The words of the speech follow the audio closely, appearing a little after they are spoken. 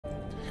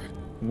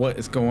What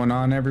is going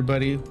on,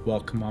 everybody?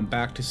 Welcome on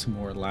back to some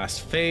more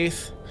Last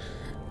Faith.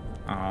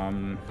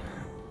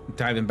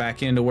 Diving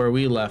back into where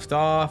we left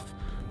off.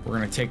 We're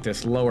gonna take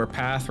this lower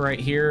path right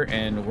here,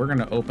 and we're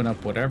gonna open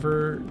up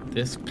whatever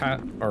this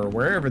path or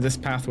wherever this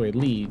pathway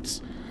leads,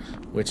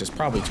 which is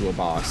probably to a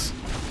boss,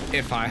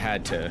 if I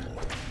had to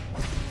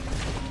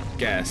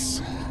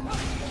guess.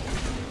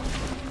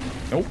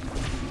 Nope.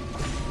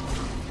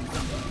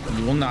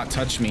 You will not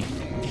touch me.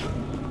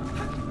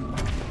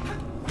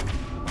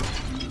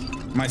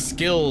 My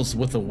skills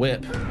with a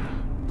whip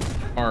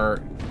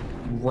are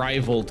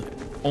rivaled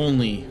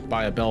only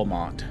by a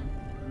Belmont.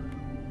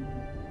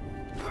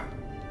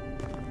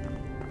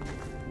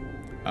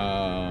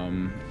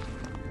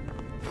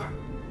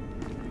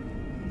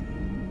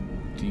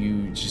 Do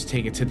you just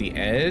take it to the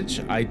edge?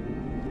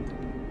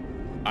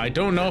 I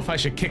don't know if I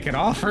should kick it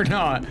off or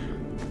not.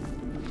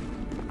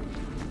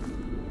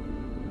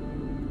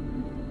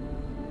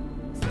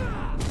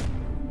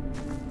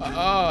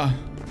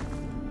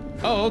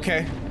 Oh,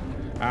 okay.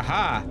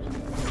 Aha!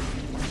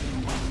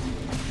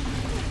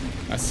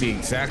 I see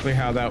exactly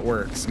how that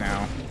works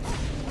now.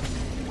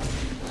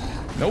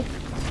 Nope.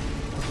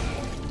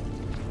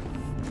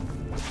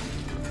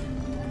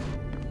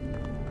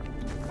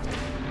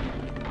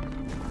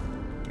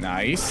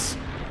 Nice.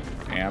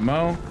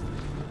 Ammo.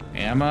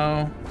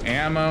 Ammo.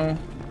 Ammo.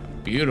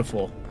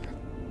 Beautiful.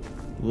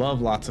 Love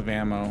lots of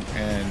ammo,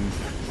 and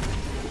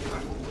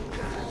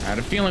I had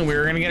a feeling we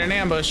were gonna get an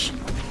ambush.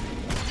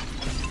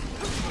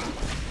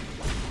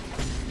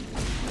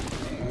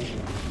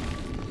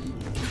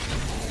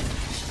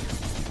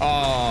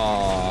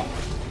 Oh,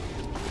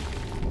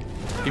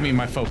 give me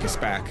my focus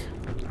back,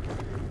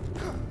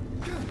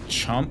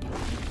 chump.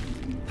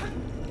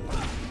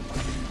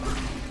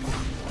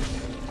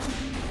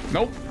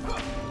 Nope.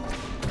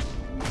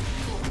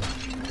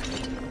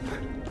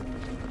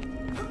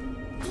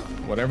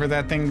 Whatever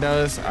that thing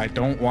does, I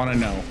don't want to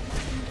know.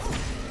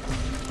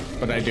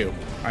 But I do.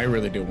 I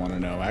really do want to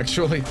know,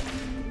 actually.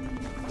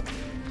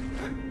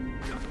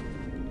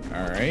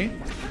 All right.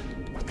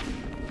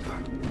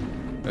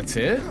 That's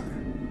it?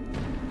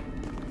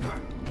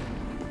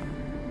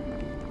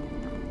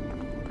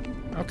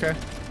 Okay.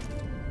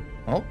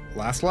 Well,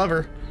 last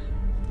lever.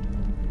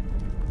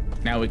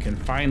 Now we can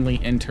finally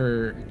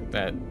enter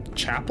that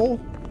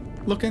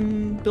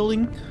chapel-looking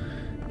building.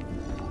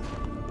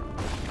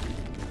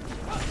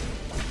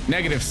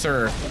 Negative,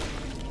 sir.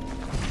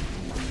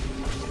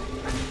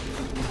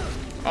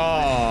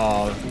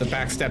 Oh, the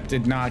backstep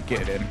did not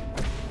get in.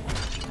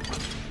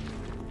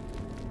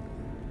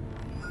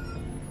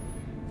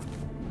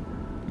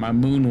 My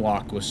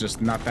moonwalk was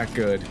just not that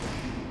good.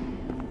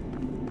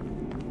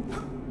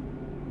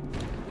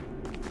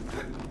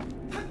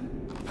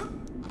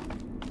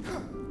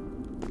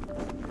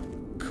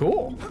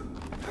 Cool.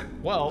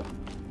 Well,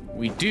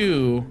 we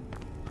do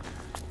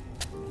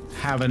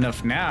have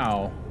enough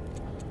now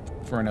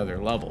for another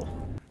level.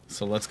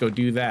 So let's go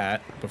do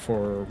that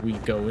before we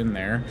go in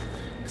there,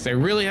 because I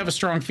really have a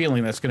strong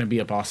feeling that's going to be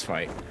a boss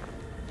fight.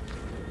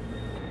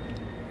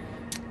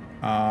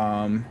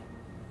 I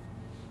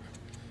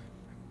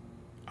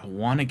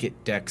want to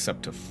get dex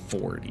up to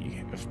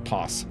 40 if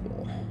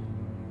possible.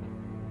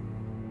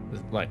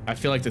 Like, I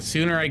feel like the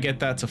sooner I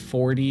get that to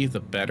 40, the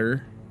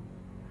better.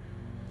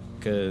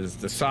 Because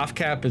the soft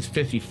cap is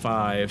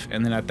 55,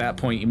 and then at that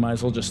point you might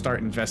as well just start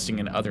investing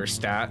in other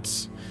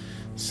stats.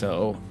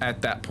 So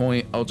at that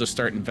point I'll just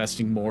start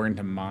investing more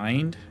into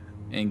mind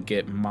and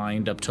get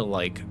mind up to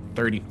like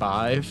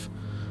 35.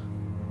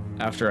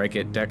 After I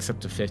get dex up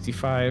to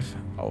 55,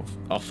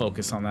 I'll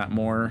focus on that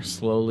more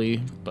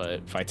slowly.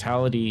 But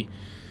vitality,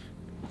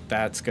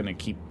 that's gonna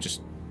keep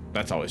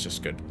that's always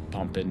just good to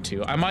pump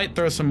into. I might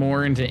throw some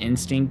more into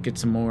instinct, get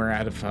some more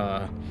out of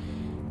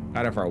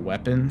our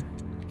weapon.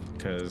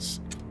 Because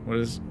what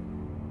is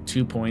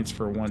 2 points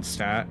for one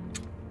stat?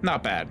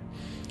 Not bad.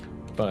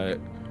 But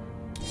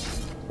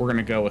we're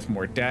gonna go with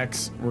more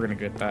dex. We're gonna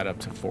get that up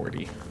to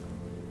 40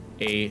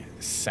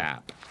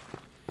 ASAP.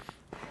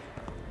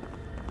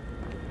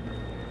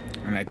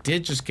 And I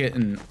did just get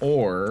an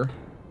ore.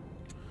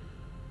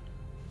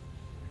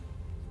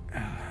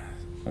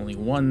 Only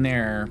one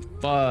there,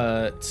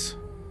 but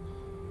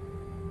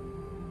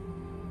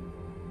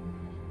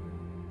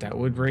that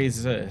would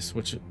raise this,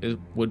 which it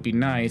would be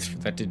nice for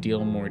that to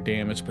deal more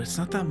damage, but it's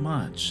not that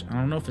much. I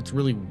don't know if it's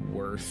really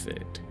worth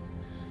it.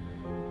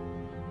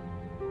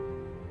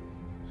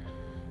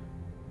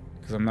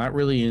 Because I'm not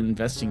really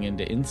investing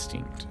into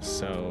instinct,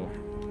 so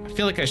I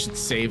feel like I should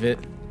save it.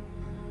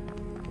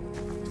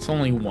 It's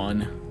only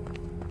one.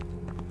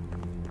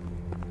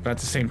 But at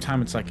the same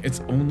time, it's like, it's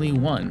only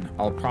one.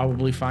 I'll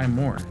probably find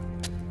more.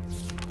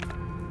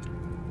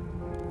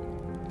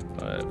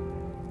 But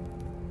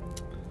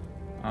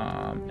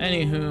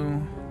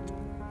anywho,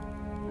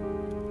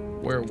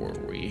 where were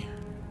we?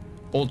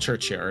 Old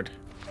churchyard.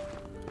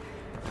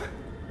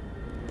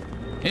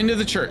 Into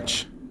the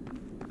church.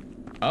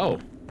 Oh.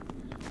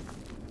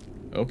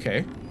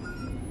 Okay.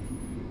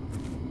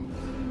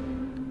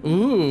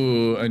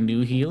 Ooh, a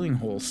new healing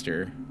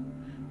holster.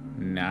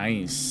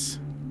 Nice.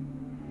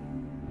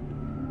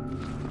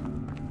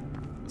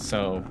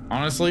 So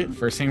honestly,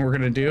 first thing we're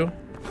gonna do,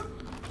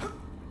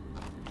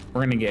 we're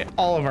gonna get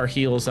all of our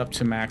heals up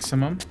to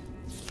maximum.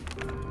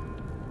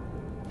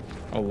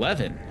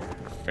 11.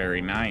 Very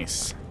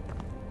nice.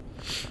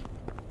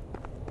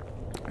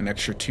 An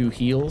extra 2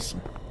 heals.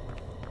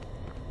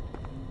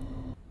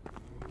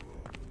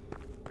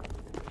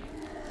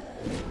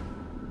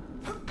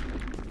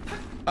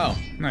 Oh,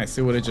 nice.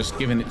 They would have just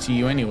given it to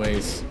you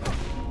anyways.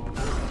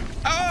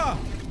 Ah!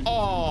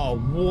 Oh,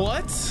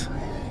 what?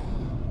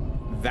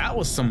 That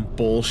was some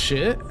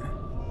bullshit.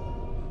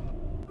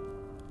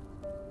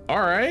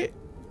 Alright.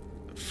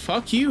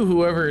 Fuck you,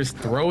 whoever is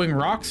throwing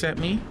rocks at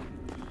me.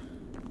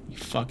 You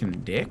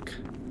fucking dick.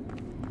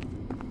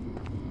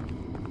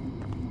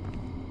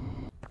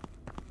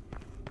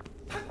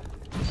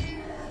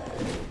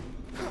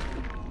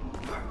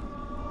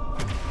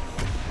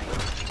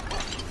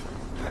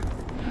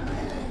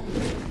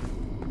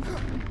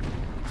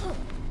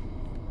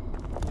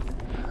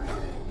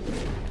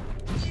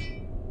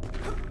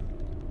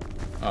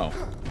 Oh.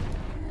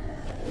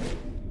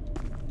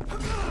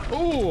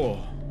 Ooh.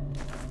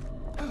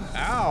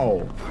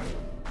 Ow.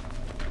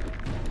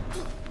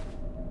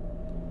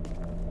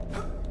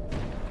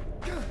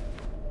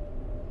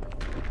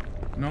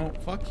 No,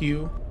 fuck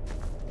you.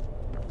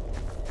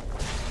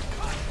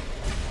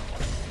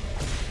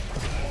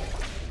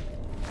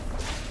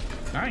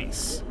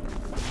 Nice.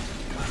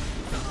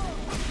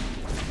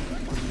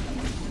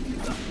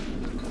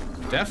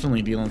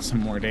 Definitely dealing some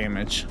more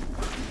damage.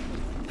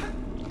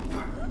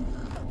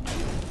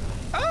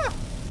 Ah!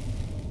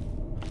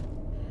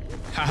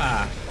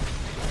 Haha.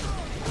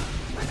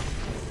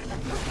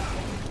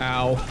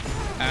 Ow.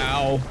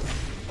 Ow.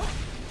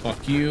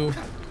 Fuck you.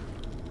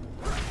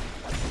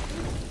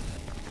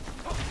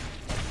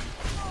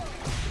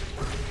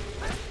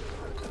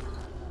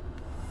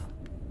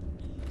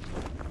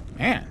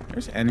 Man,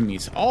 there's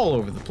enemies all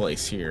over the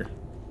place here.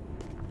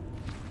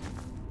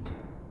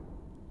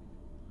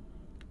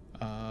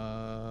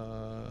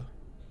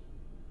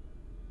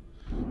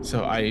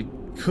 So I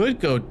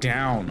could go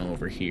down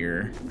over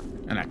here,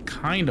 and I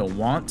kind of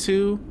want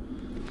to,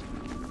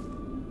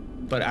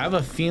 but I have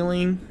a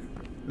feeling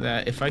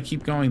that if I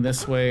keep going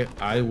this way,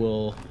 I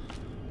will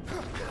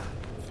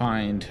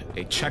find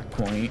a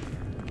checkpoint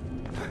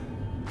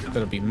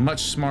that'll be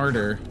much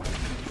smarter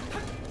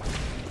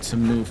to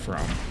move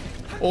from,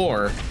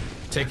 or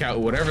take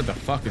out whatever the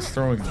fuck is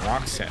throwing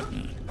rocks at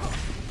me.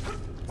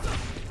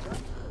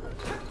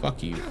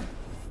 Fuck you.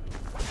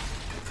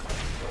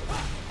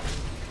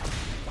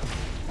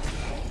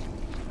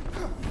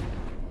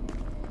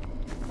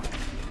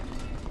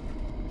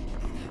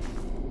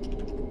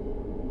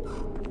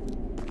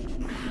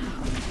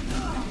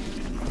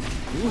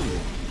 Ooh.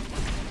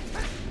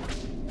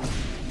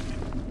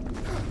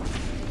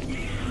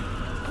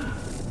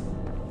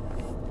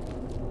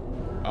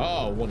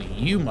 Oh, one of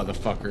you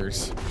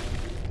motherfuckers.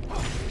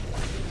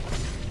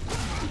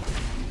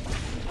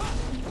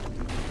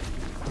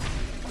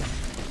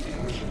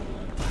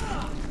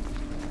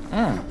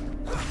 Oh.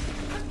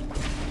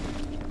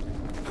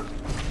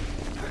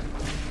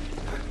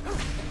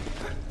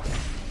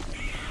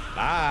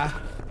 Bye.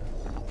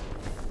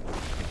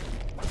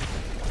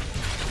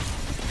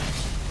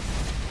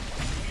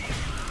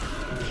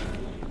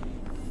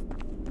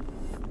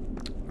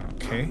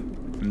 Okay,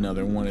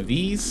 another one of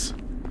these.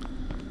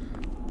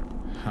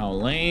 How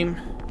lame.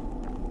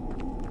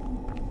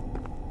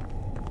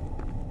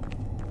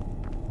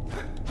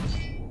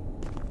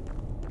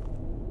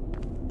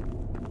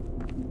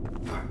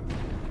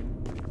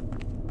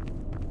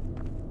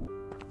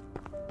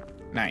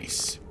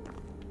 Nice.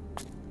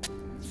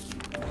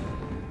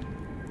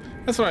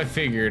 That's what I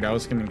figured. I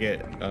was gonna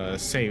get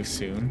save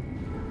soon.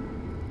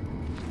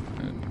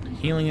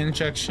 Healing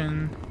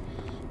injection.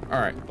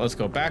 All right, let's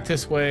go back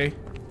this way.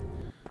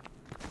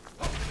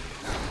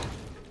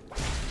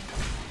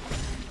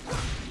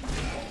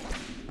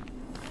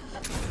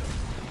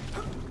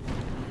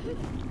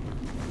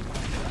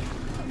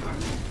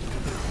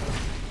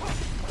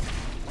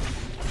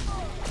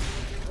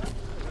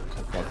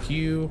 Fuck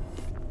you.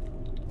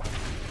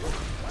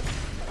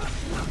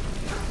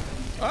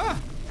 Ah!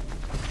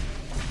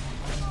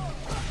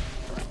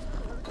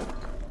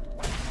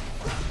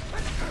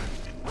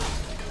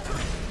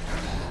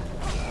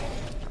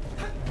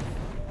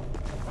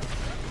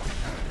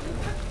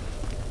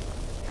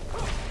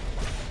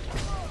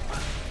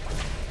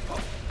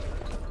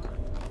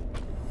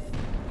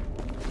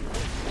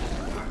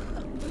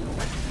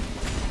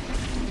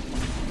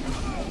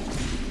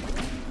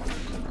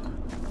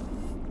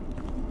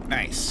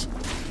 Nice.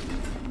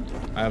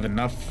 I have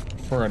enough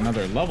for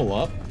another level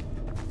up.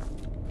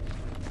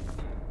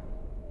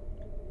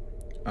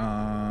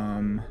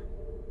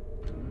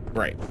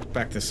 Right,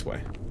 back this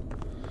way.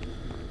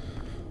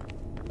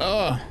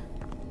 Ugh.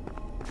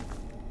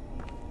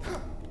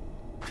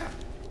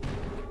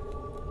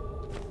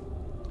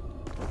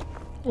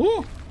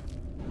 Ooh.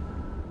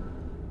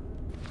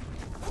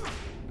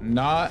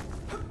 Not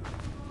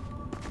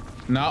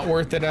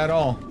worth it at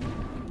all.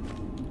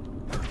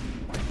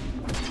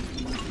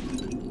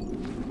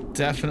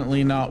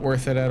 Definitely not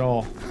worth it at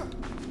all.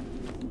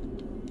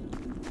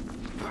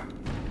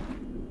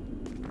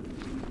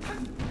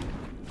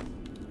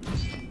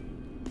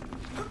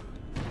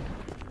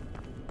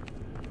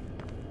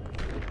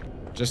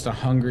 Just a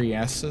hungry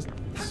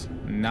essence.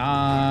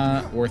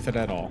 Not worth it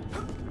at all.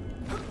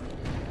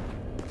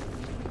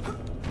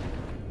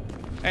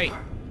 Hey!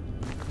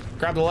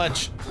 Grab the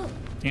ledge.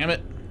 Damn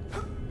it.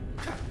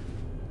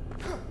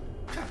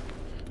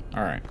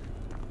 Alright.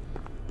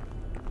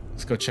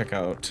 Let's go check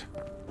out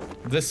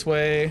this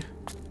way.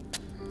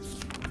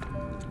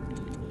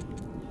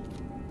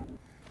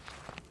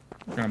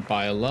 We're gonna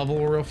buy a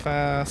level real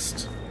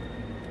fast.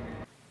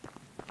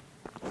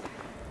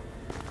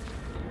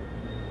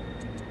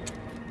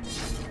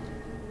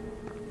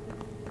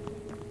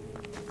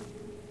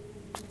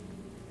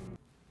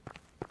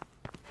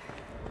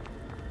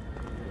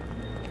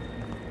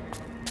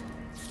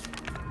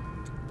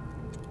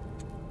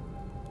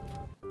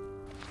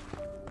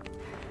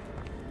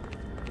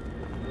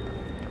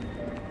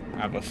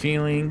 I have a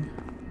feeling.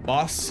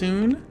 Boss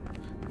soon?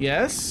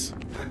 Yes?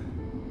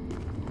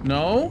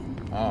 No?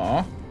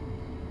 Aw.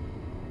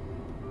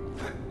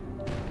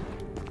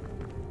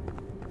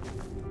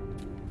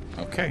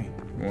 Okay,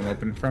 won't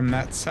open from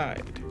that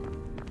side.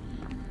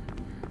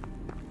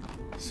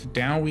 So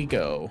down we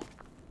go.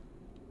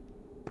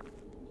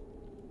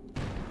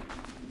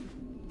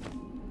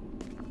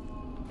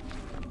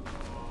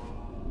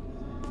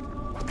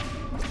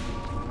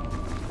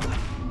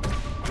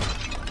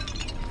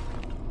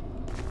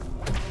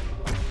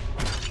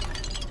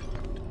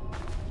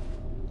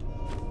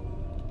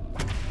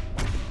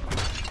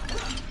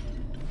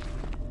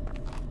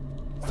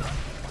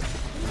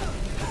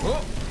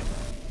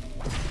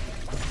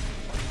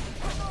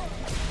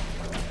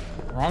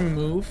 Wrong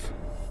move.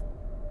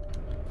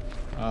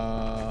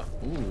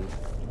 Ooh.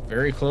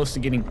 Very close to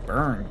getting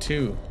burned,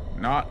 too.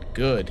 Not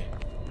good.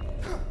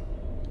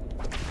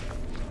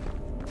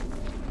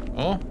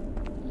 Oh.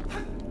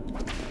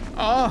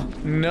 Oh,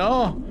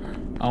 no.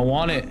 I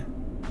want it.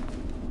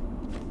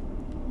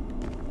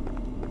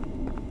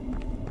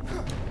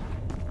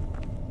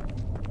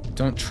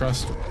 Don't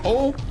trust.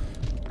 Oh.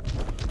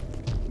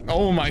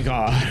 Oh, my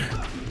God.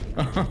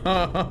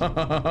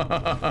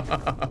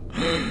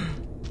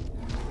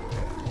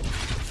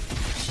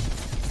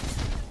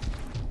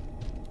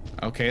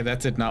 Okay, that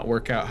did not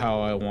work out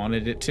how I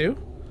wanted it to.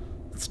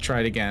 Let's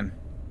try it again.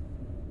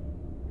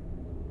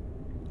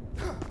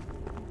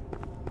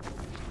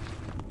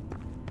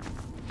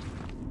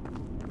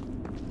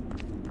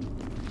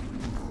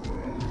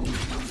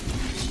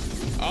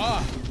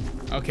 Ah!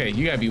 Okay,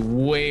 you gotta be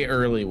way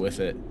early with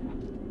it.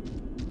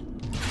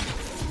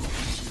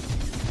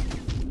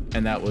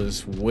 And that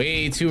was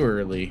way too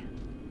early.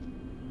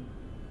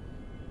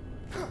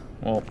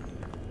 Well...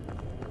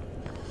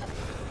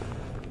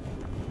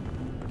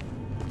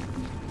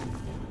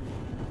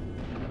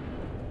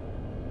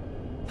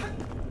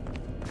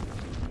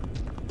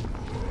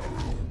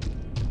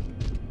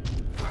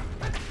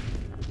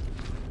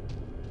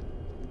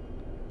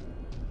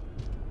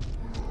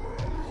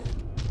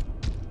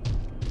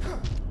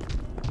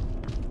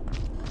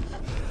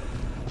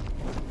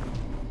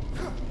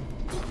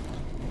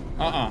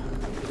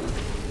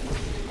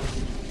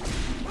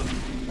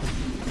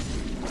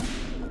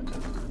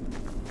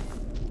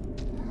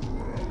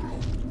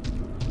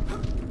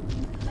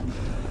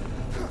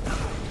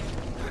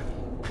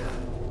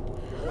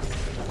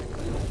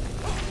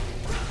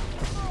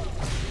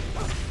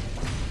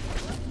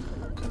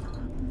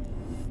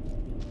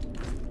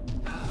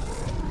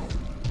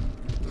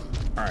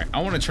 Alright,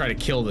 I want to try to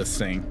kill this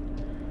thing.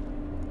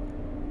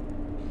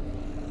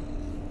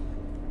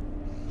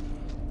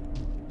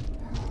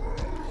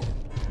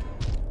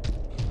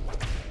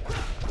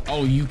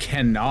 Oh, you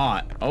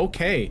cannot.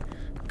 Okay,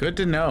 good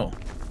to know.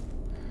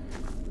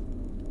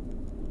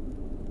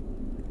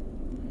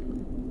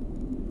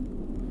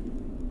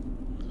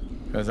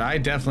 Because I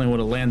definitely would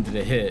have landed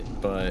a hit,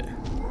 but...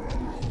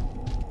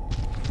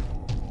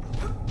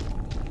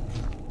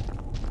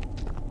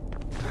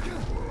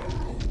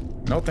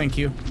 No, thank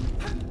you.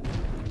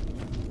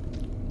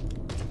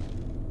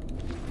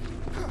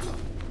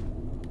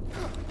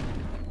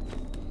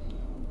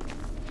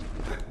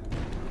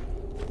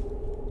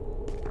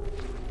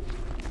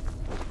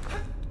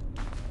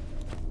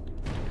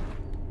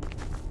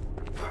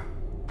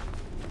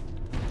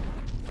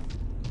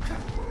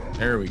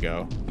 There we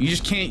go. You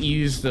just can't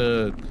use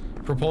the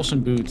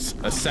propulsion boots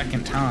a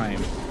second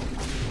time.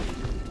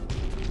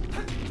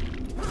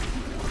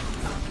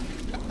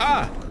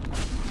 Ah!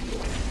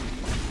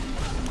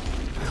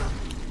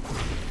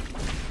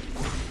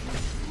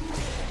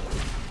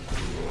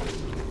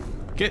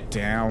 Get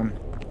down,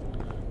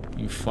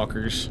 you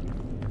fuckers.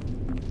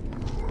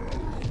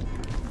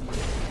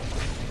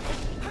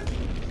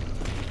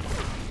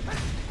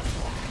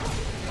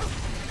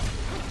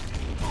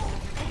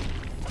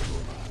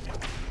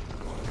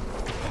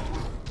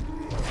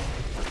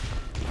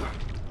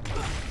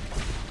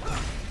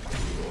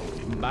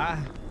 Bye.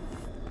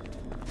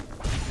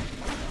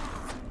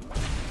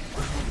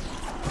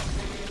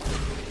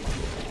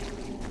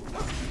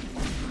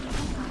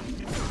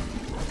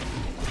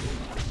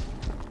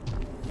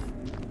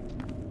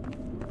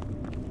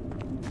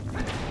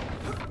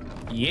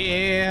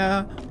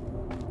 Yeah.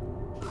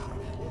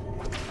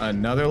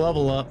 Another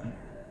level up.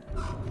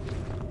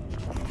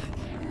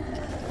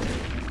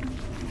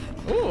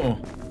 Ooh.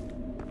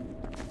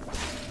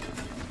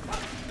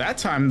 That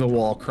time the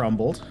wall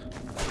crumbled.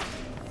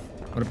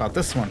 What about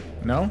this one?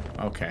 No?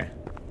 Okay.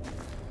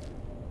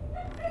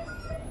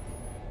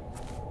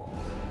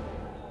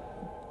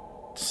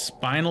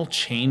 Spinal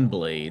chain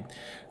blade.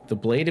 The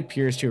blade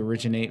appears to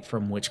originate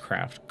from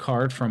witchcraft.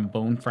 Carved from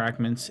bone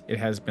fragments, it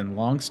has been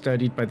long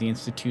studied by the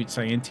Institute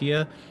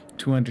Scientia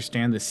to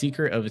understand the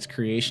secret of its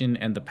creation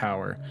and the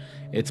power.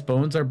 Its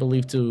bones are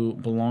believed to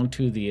belong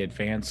to the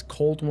advanced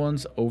Cold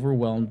Ones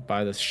overwhelmed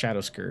by the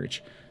Shadow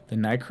Scourge. The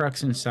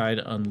Nightcrux inside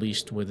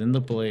unleashed within the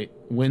blade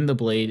when the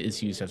blade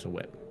is used as a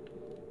whip.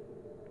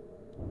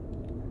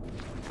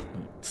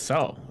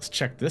 So, let's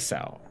check this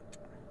out.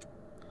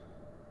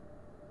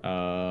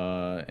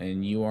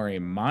 And you are a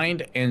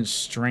mind and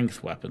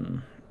strength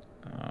weapon.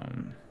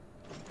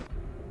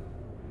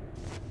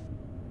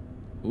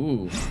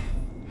 Ooh.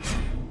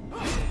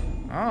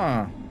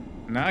 Ah,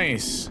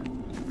 nice.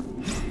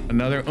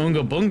 Another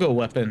Unga Bunga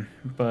weapon,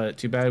 but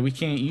too bad we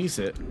can't use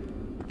it.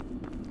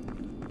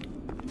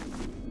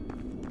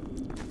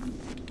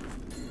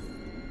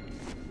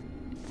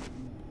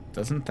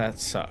 Doesn't that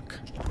suck?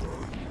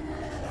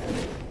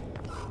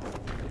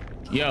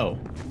 Yo.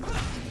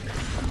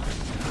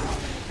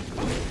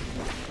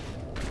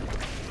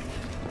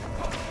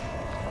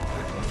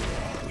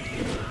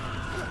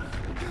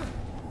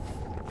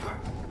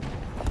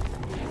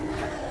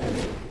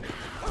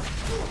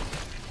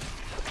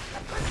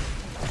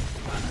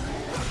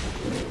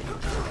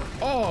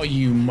 Oh,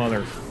 you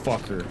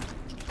motherfucker.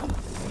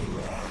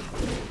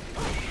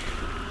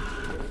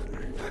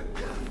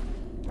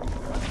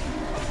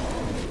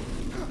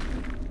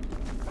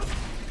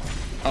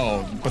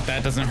 Oh, but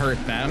that doesn't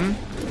hurt them?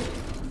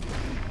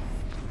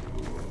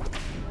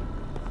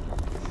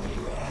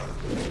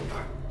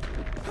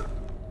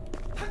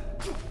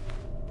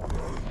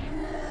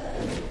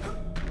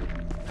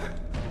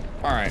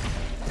 Alright.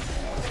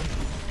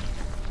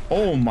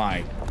 Oh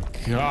my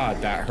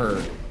god, that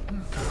hurt.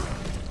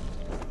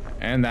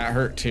 And that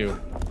hurt too.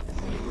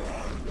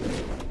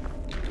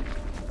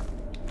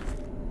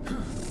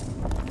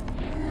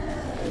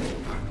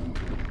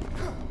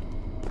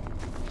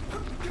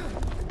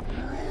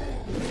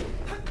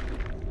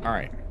 All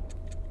right.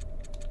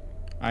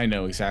 I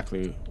know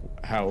exactly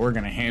how we're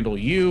gonna handle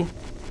you.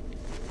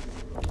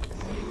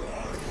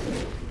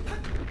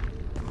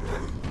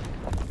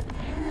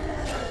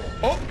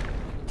 Oh,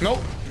 nope.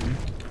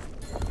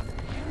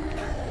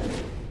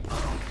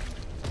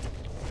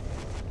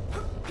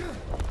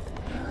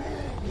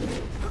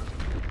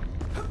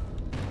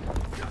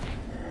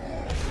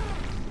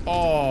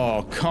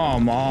 Oh,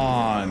 come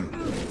on.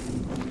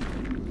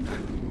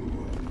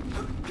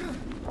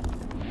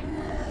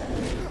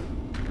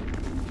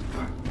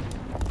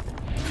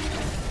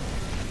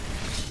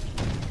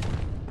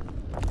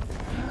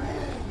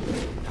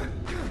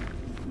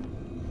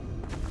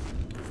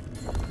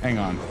 Hang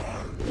on.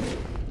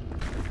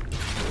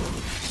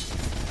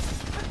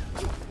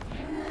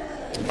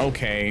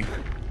 Okay.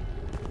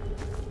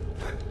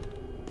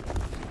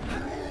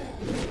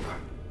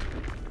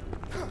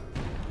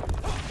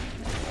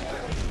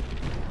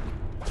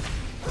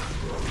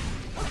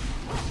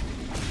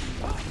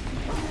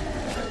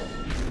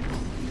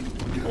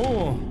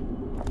 Oh.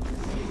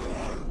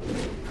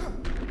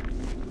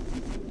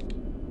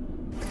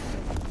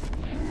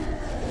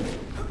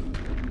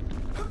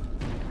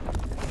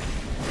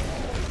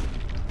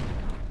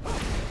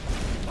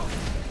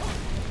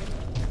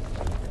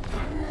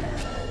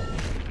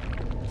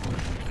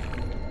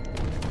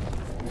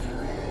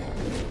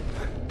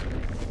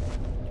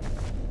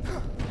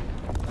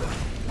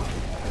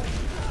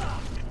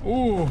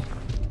 Ooh.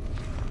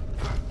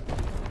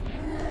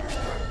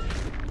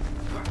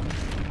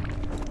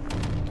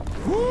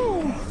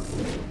 Woo.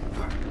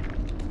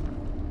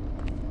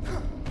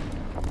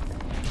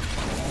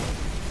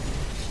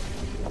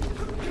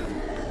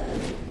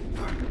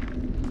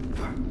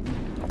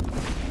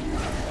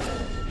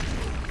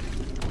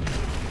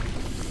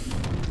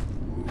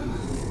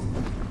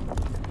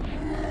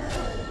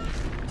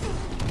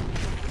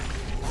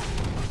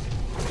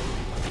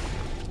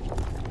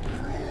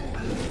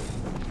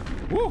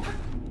 Woo.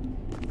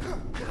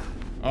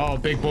 Oh,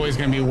 big boy's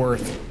gonna be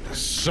worth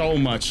so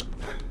much.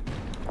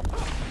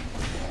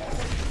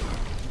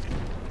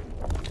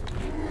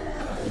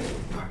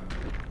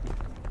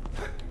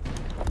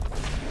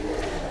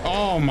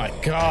 Oh my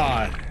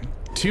god.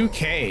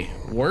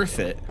 2K, worth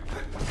it.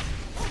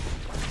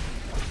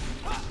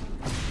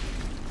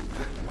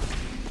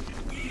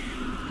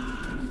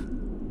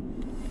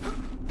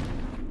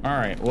 All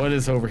right, what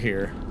is over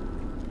here?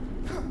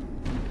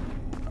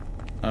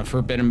 A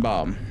forbidden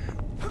bomb.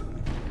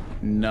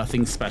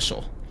 Nothing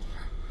special.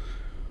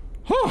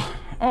 Whew.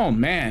 Oh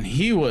man,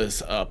 he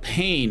was a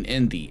pain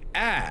in the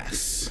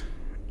ass.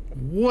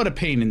 What a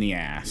pain in the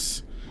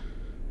ass.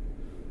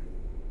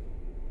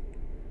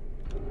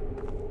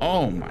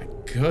 Oh my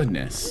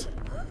goodness.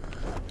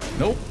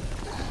 Nope.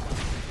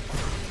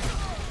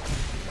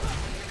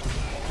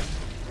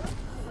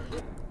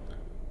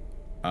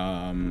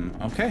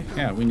 Okay,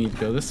 yeah, we need to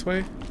go this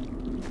way.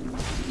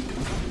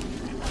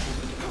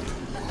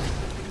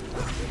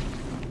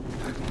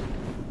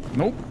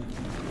 Nope.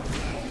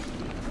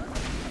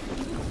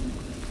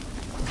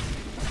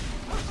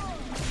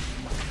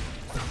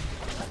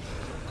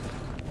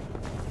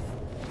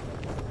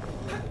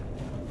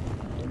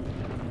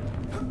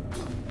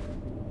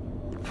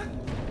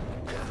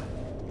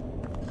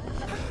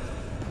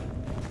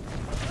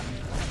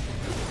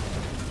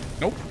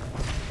 Nope.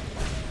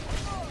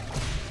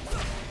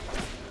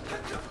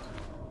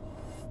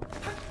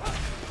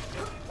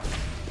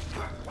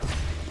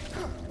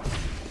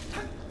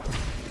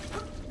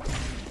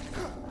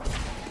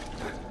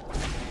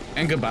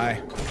 And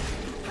goodbye.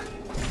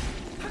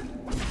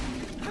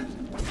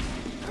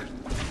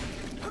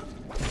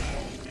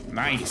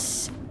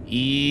 Nice.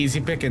 Easy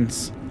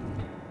pickings.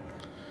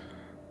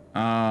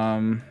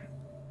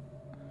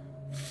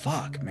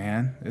 Fuck,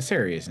 man. This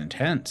area is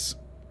intense.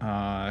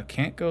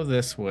 Can't go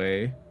this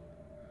way.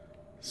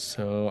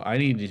 So I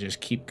need to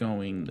just keep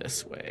going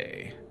this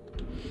way.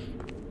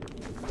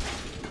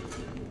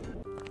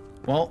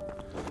 Well,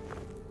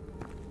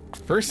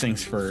 first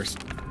things first.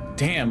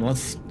 Damn,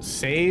 let's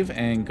save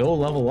and go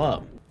level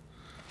up.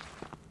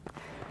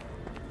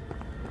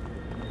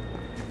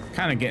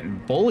 Kind of getting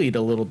bullied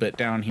a little bit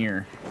down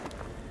here.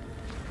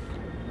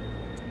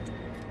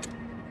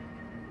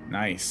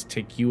 Nice.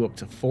 Take you up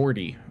to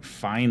 40.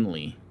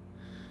 Finally.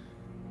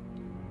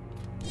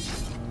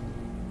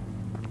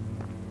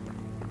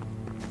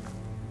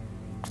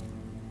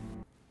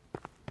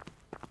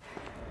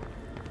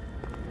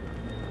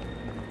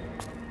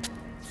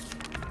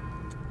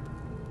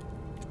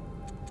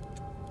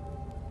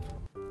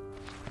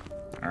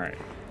 Alright.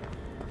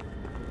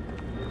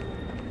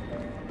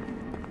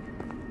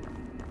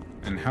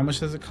 And how much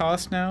does it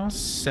cost now?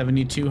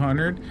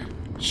 7,200?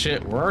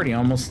 Shit, we're already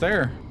almost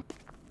there.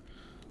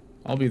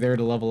 I'll be there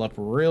to level up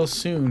real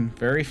soon.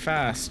 Very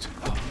fast.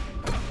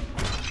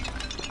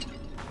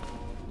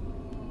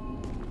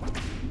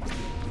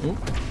 Oop.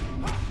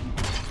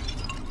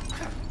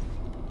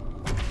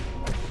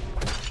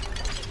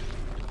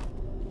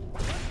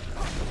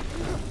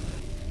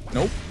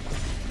 Nope.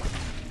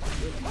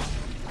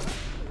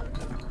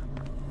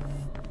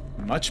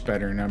 Much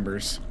better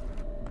numbers.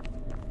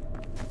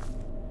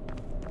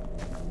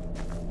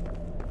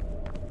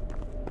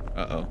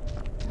 Uh-oh.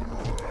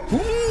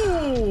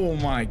 Oh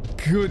my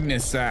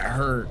goodness, that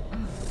hurt.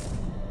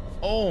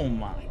 Oh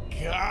my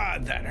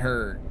god, that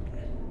hurt.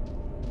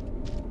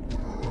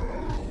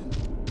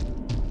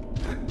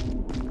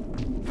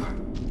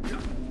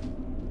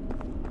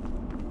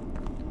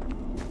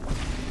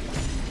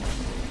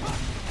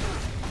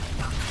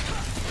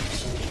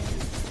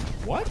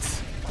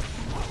 What?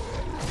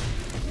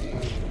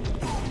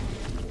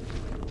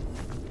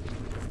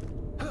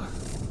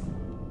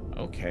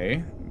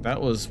 Okay,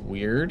 that was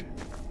weird.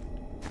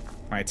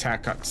 My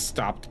attack got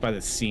stopped by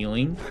the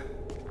ceiling.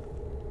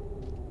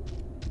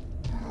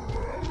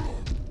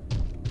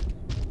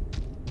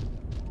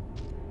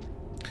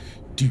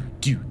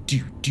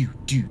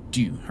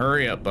 Do.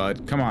 Hurry up,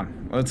 bud. Come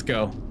on, let's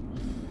go.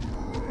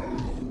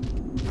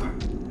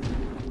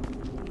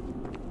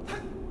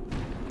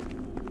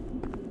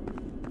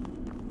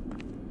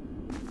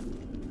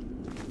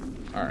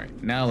 All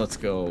right, now let's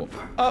go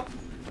up.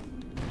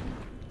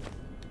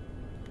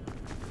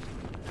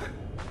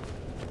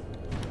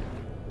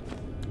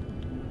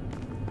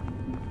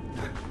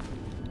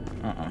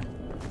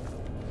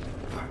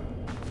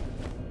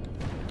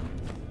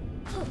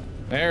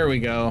 There we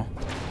go.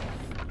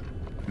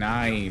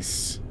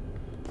 Nice.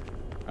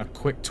 A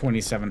quick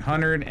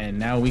 2,700, and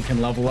now we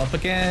can level up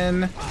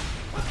again.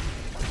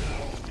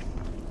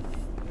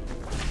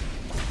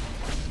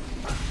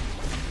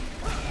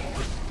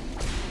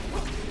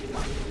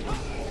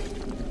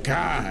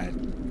 God,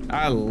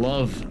 I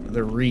love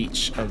the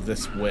reach of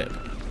this whip.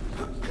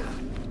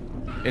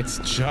 It's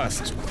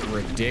just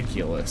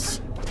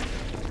ridiculous.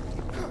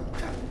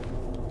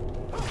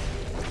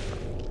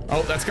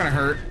 Oh, that's gonna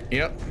hurt.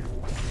 Yep.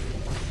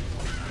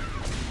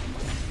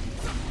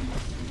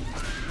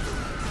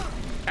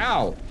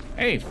 Ow!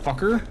 Hey,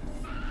 fucker.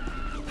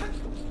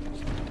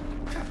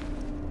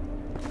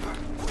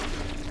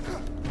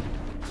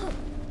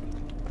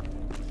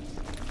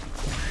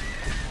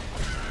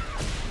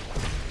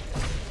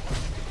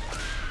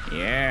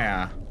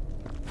 Yeah.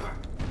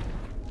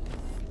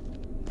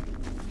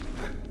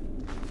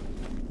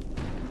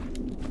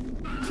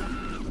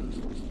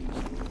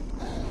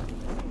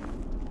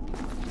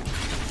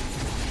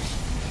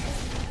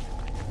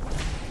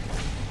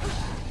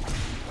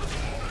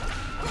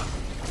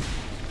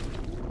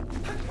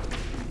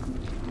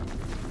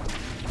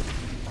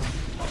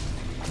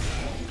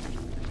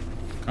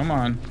 Come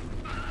on.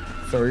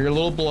 Throw your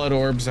little blood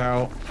orbs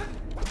out.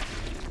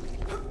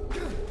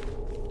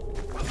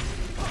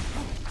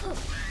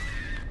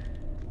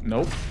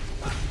 Nope.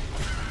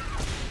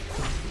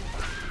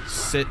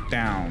 Sit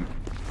down.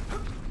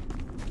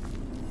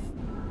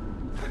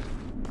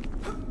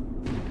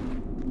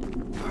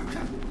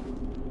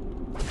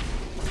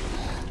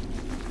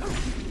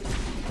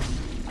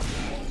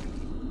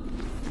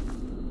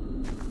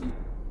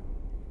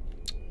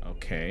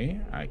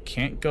 Okay, I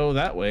can't go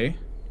that way.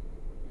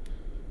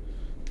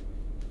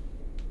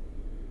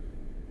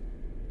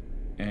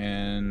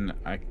 And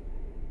I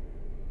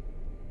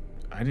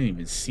didn't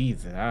even see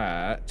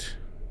that.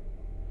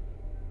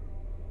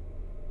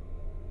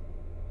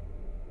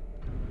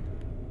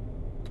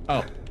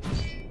 Oh,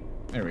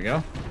 there we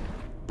go.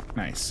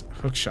 Nice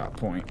hook shot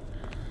point.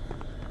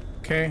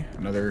 Okay,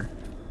 another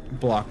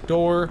block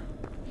door.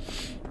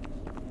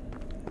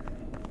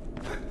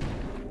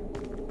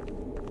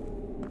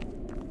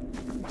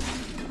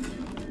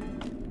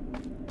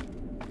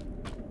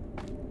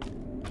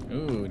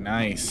 Ooh,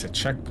 nice, a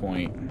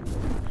checkpoint.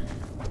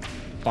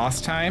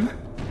 Boss time.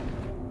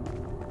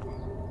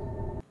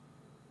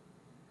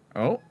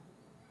 Oh.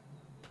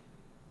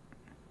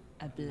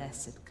 A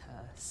blessed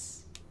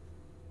curse.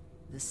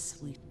 The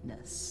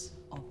sweetness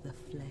of the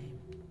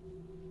flame.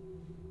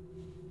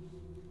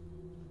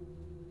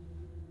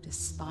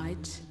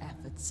 Despite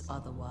efforts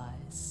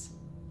otherwise,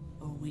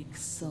 a weak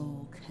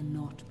soul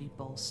cannot be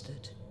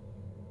bolstered.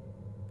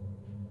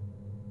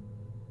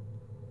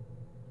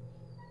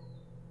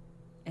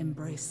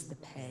 Embrace the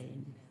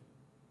pain.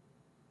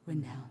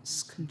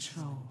 Renounce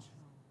control.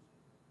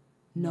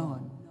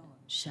 None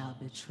shall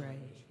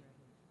betray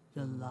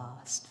the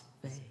last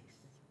faith.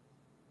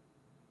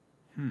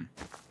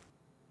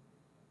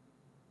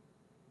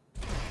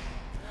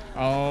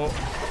 Oh.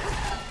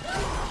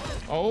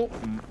 Oh.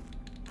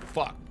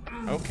 Fuck.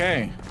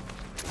 Okay.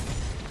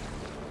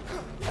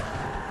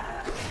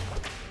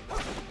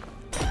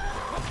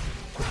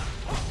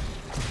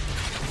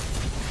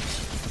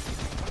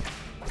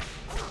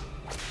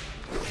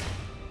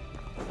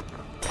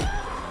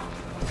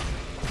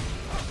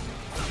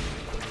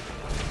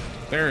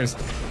 There is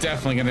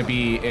definitely going to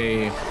be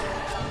a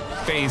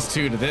phase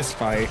 2 to this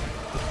fight.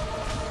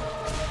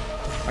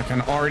 I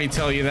can already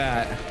tell you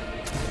that.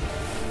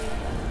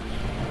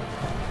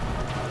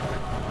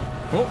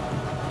 Oh.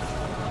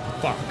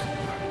 Fuck.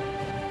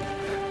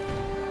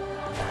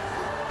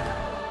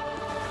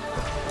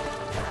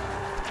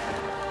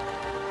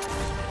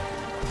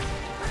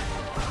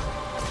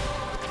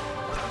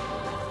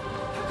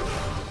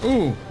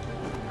 Ooh.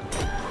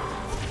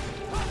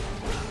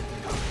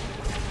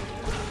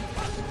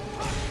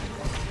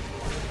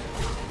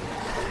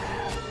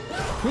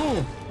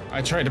 Ooh.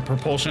 I tried to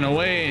propulsion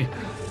away.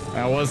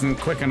 That wasn't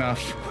quick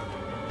enough.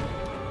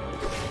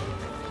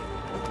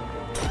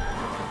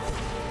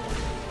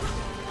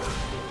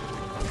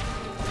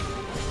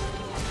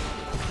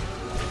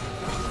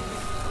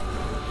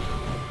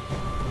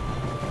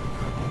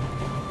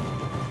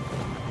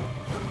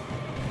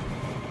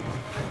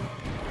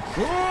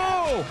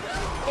 Whoa!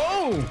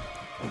 Oh!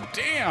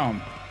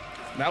 Damn!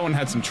 That one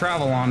had some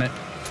travel on it.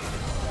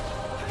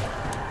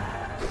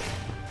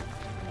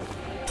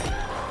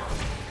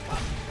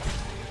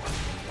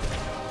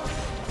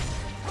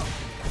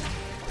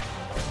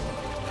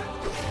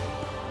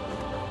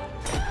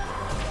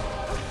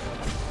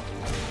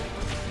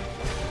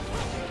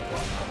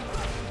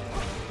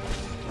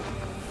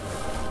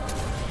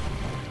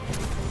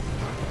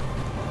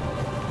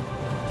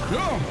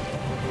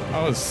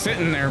 I was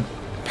sitting there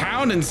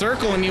pounding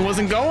circle and he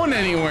wasn't going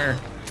anywhere.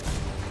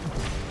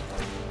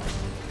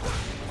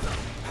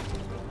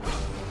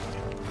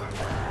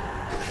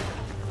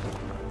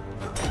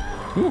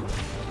 Whew.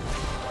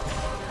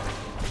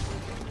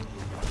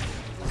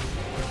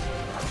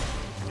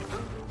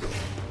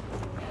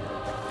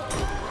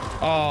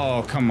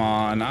 Oh, come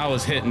on. I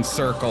was hitting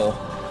circle.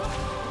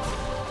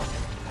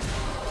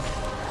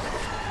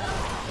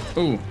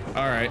 Ooh,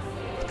 all right.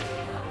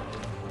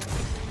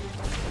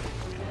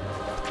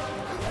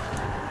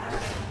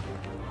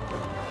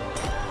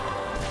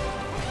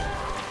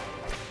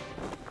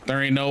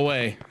 There ain't no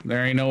way.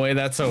 There ain't no way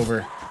that's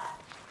over.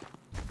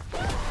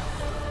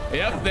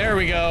 Yep, there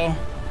we go.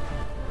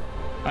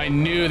 I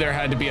knew there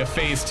had to be a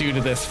phase 2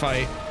 to this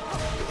fight.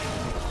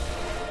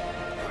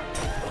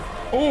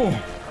 Oh.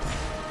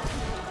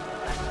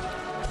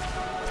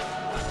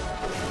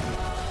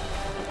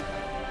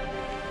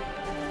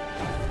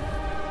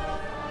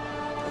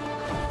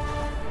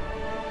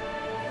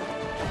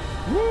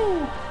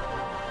 Woo.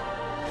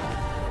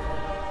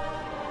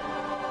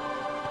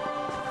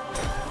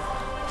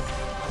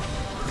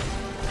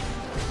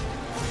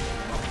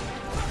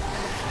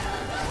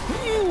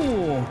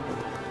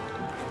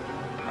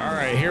 All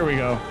right, here we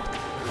go.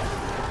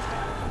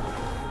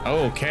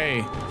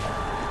 Okay.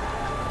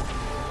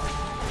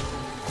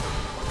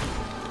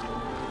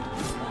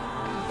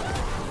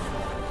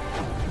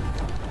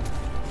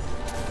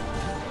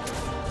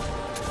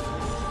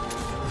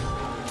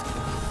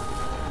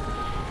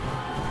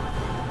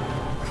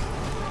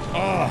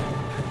 Oh.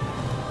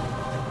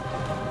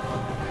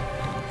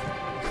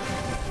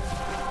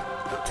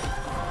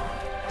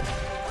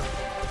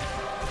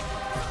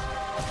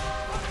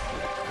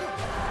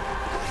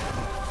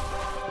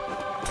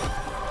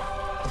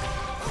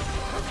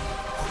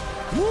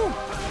 Woo.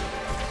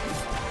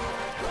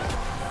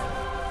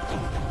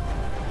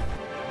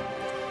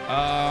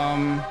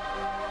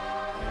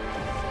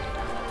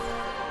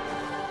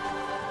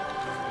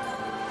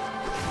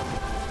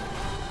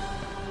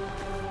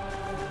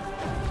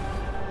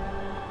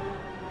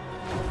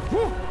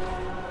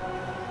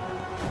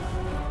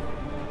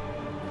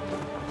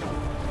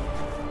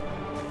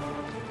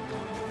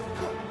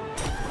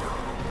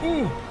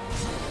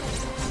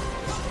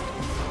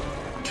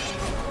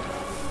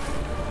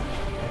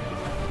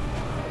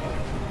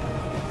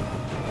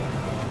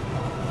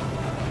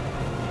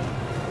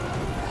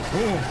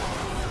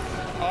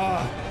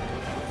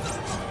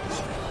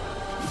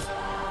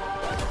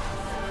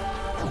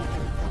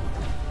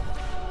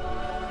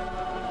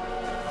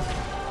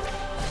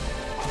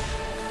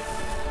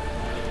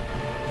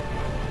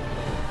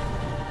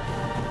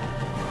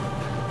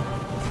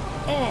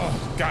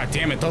 God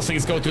damn it, those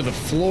things go through the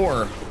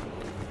floor.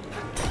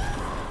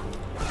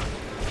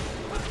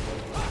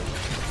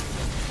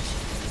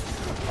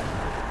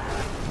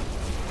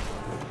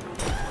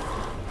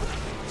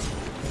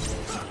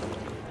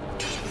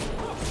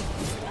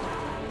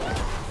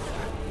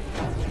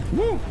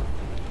 Woo!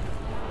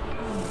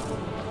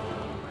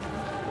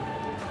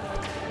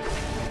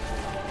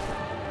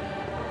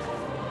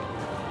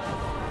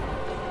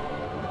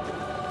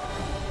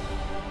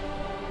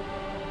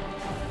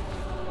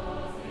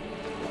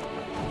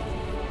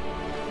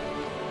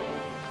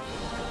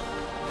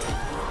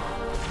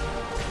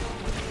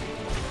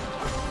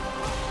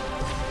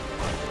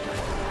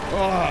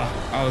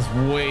 Oh, I was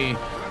way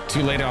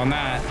too late on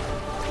that.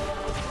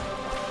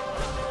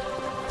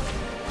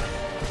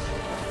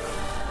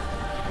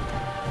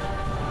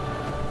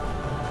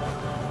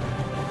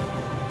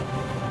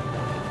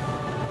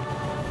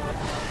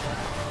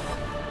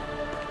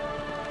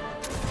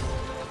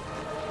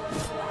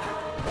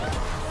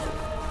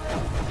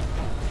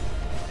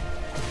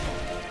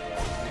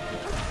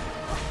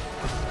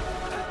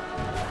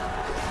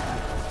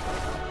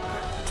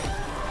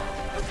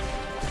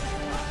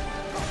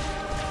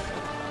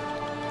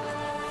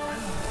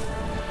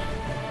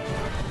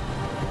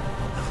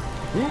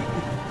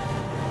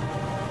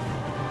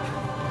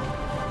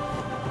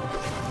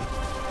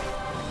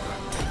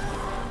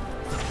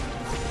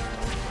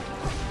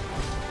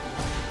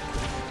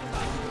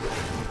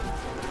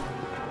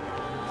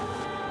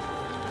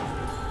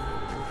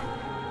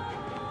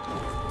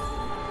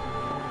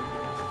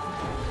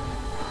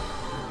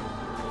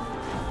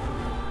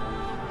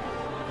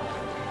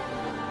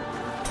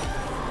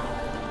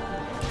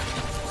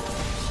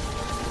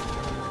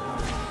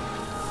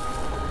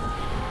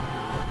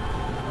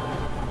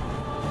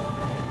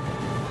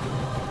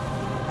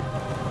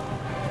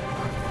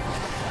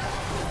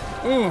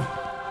 Ooh.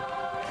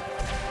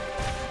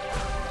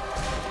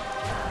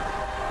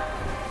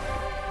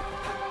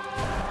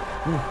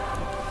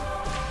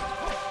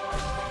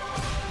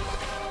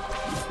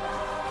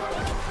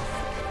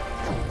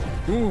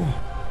 Ooh,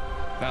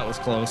 that was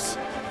close.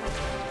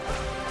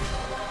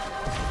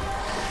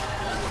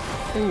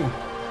 Ooh.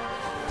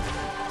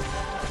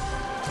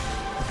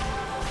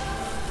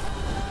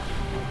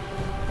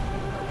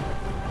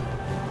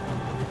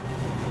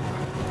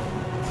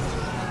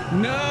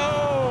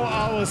 No,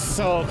 I was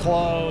so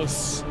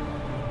close.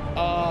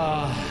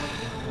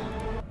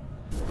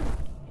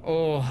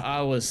 Oh,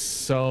 I was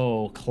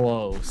so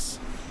close.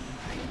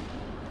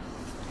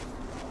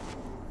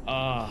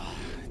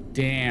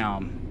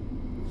 Damn.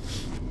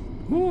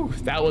 Whew,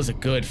 that was a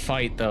good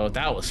fight though.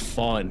 That was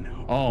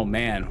fun. Oh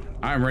man,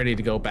 I'm ready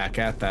to go back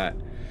at that.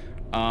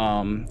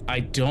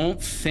 I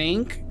don't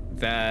think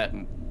that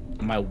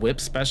my whip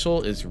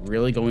special is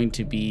really going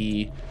to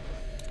be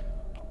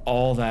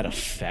all that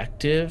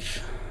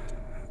effective.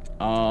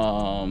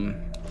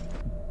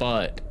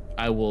 But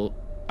I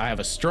have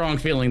a strong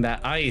feeling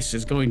that ice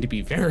is going to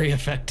be very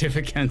effective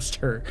against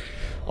her,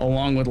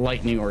 along with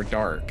lightning or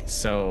dark.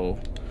 So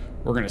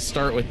we're gonna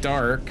start with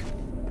dark,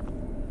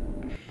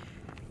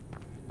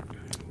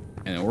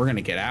 and then we're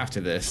gonna get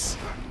after this.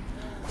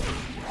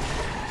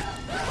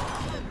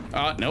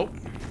 Nope.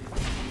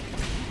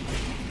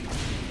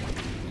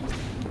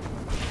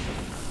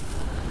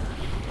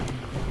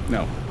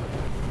 No.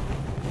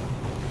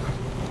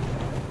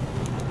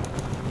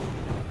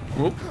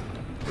 Whoop.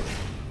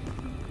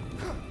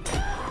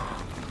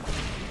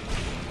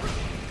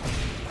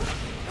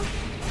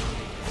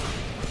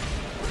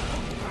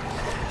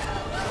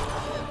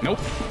 Nope.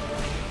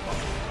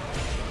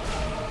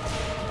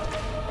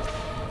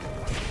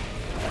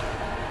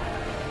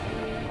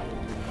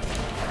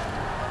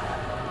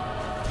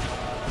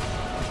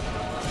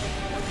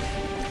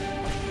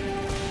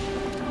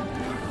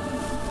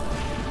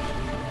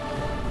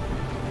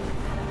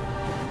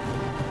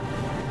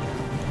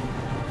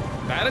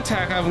 That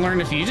attack, I've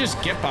learned, if you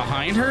just get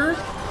behind her,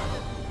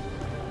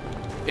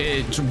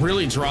 it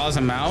really draws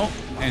them out,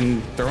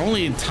 and they're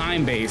only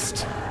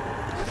time-based.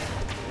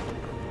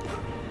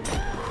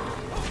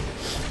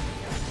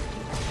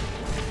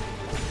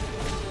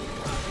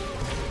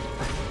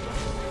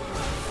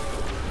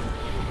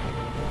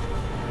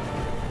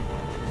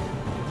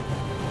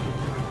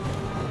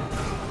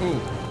 Ooh.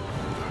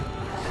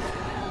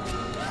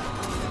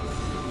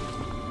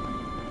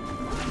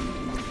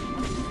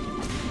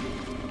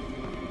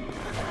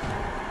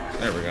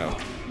 There we go.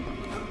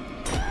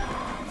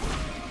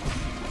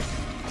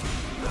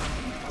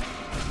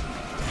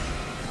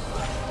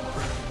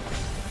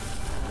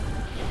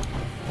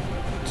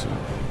 Two,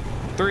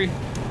 three.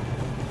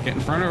 Get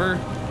in front of her.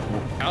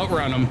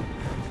 Outrun him.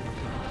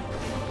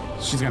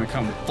 She's gonna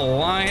come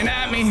flying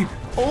at me.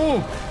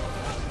 Oh!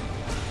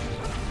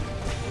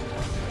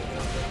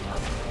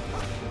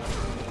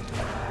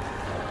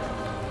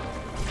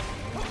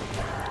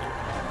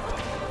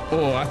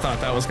 Oh, I thought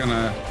that was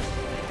gonna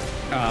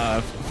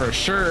for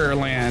sure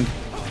land.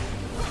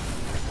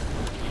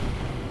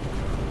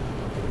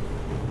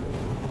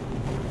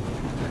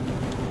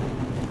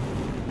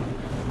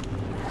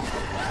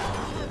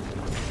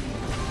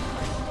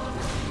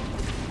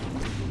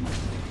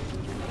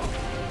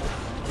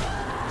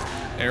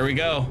 There we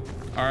go.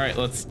 All right,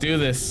 let's do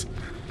this.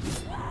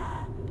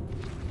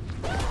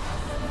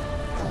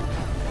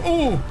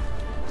 Ooh!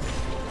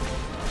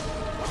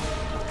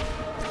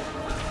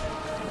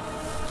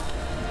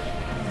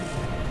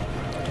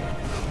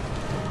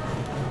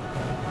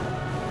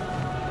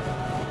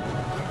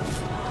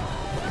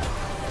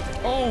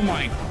 Oh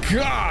my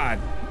God!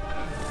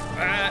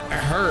 That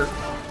hurt.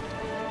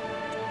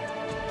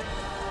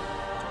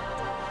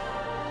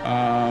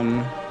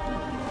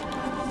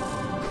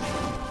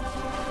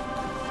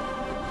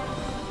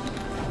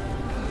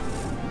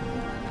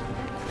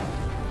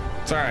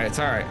 It's alright, it's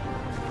alright.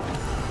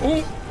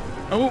 Oh!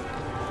 Oh!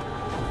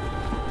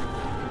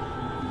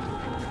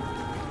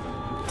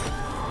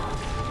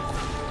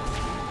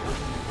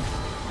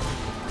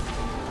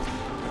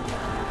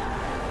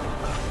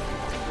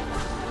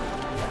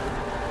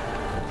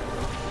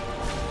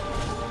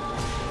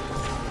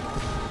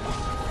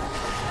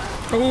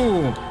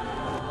 Ooh!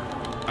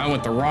 I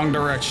went the wrong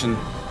direction.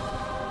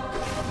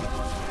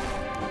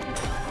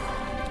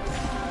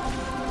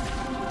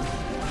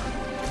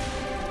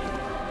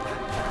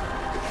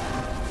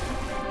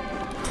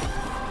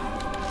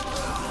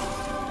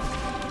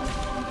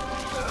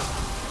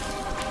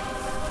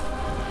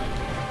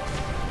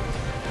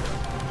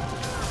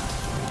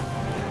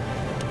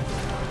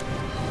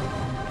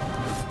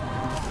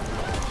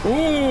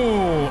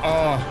 Ooh!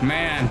 Oh,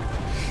 man.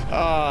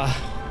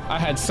 I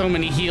had so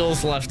many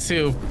heals left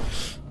too.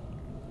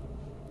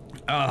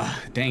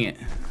 Dang it.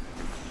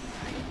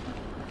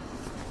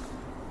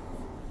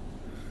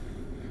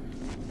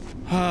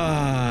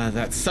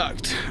 That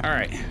sucked. All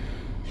right.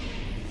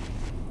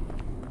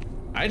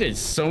 I did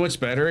so much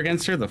better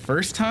against her the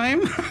first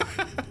time.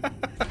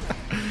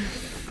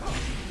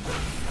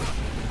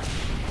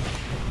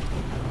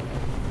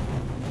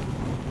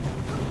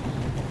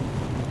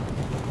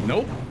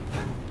 Nope.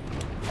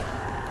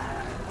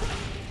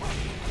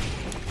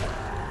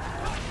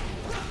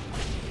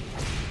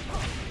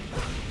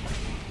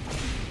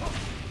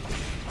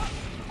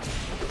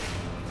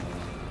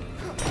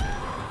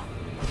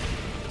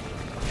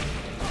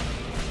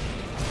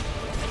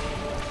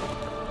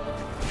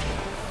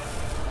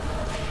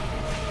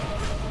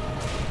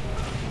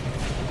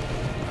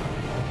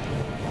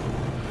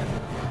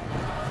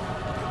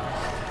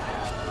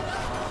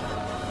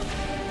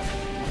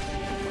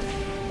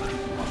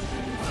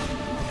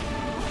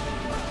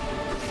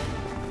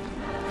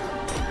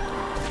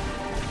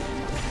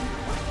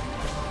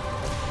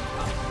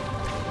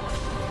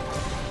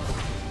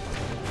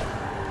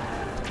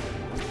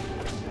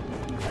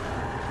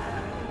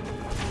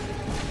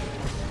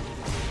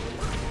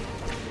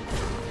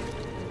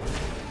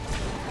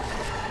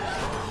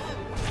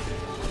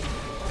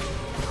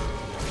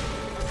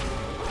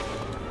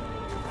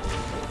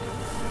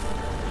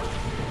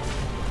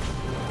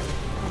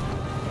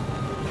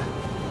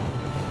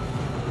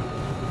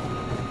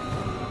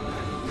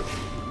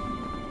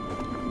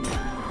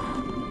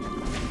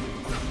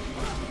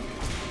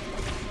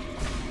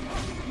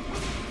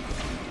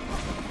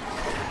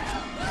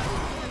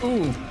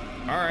 Ooh,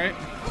 all right.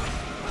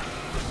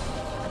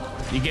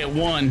 You get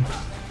one.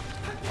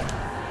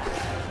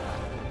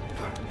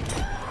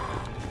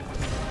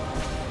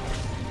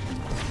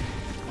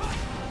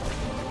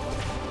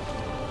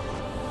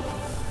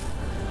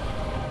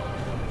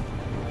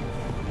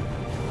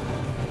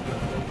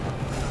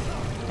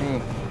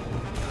 Ooh.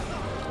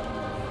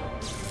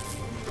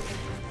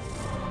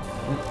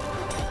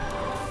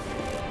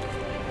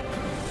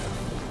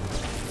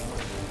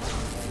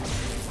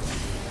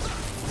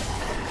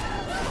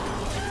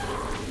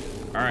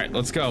 All right,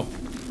 let's go.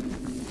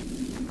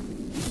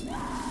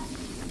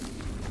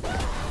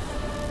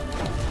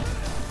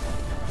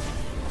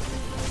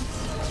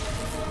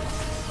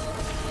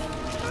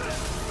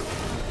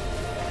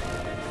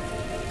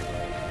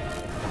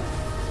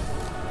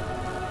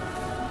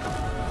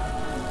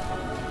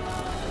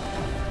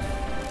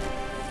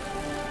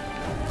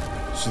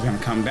 She's gonna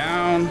come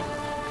down.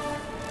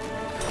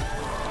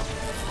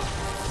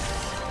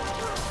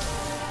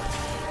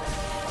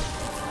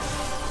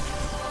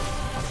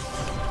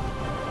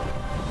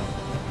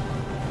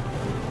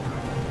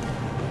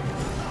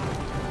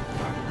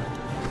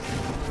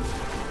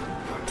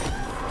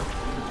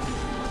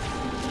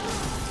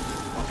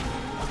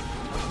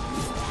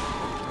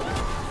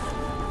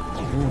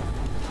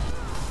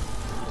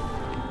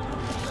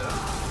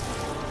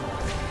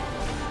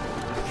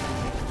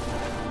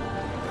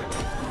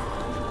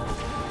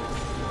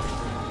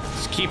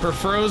 Keep her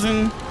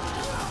frozen,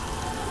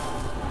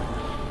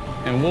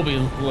 and we'll be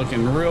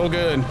looking real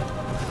good.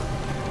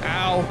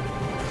 Ow.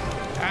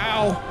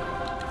 Ow.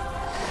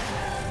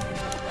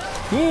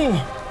 Ooh.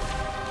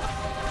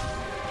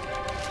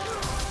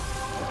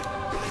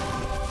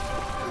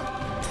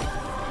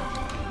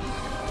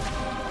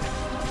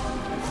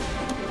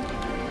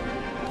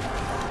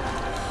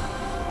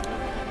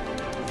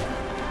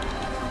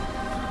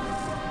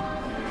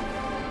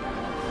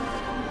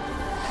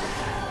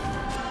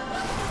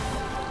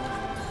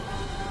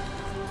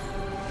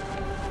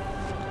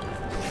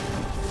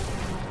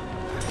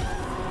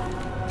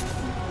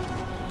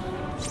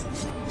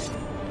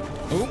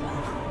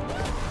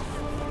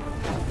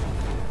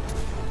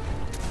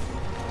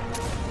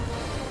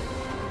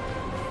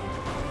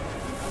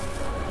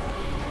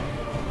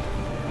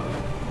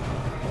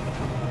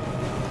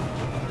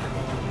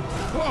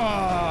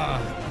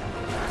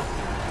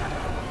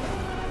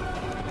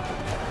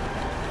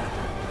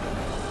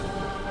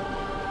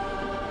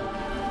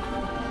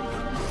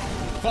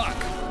 Fuck.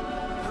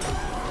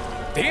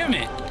 Damn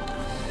it.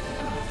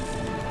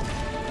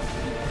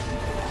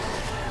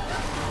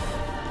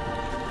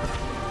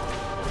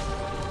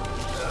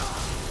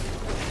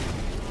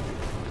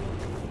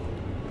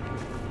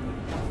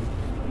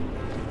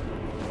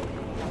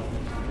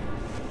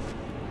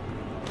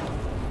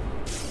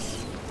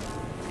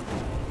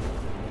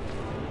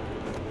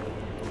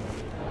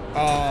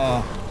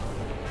 Oh,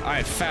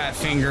 I fat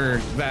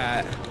fingered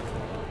that.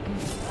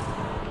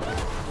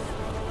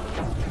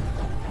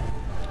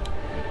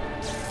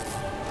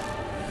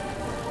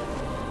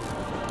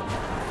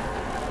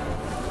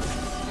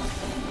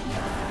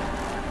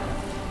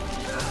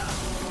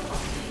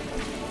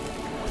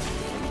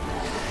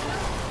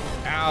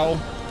 Ow.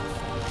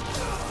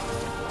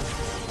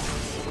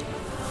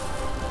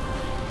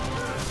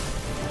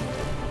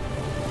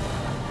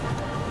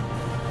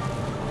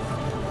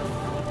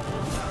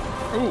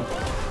 Ooh.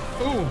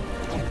 Ooh.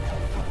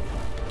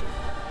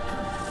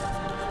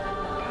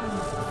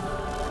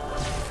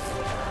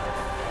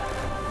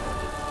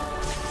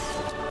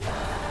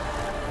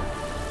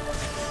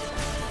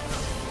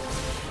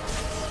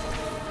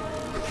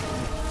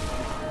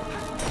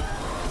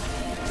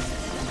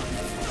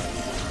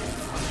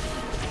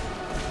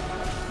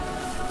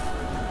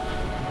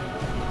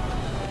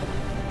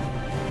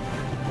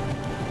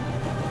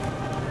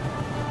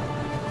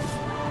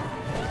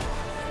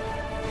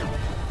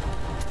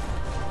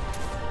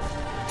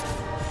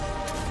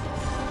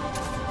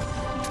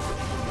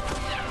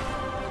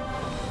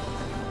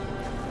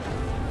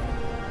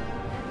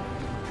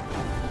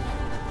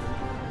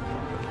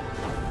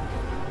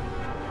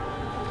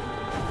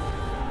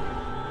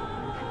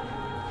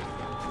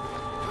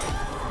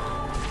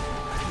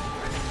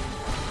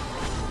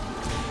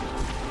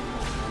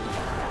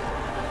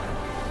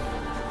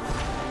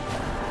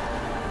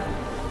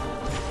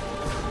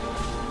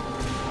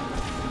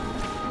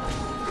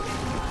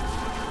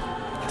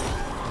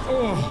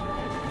 Oh.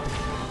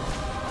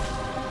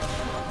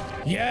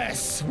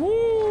 Yes. Woo.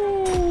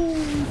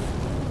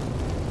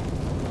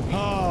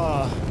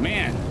 Oh,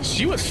 man.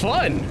 She was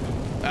fun.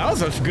 That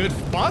was a good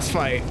boss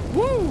fight.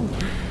 Woo.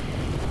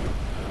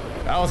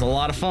 That was a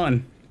lot of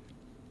fun.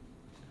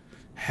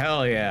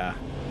 Hell yeah.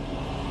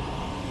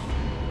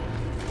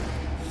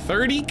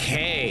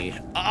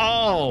 30K.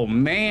 Oh,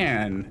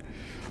 man.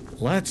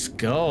 Let's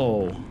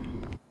go.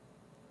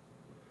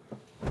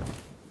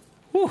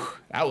 Whew.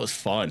 That was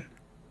fun.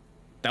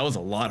 That was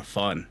a lot of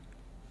fun.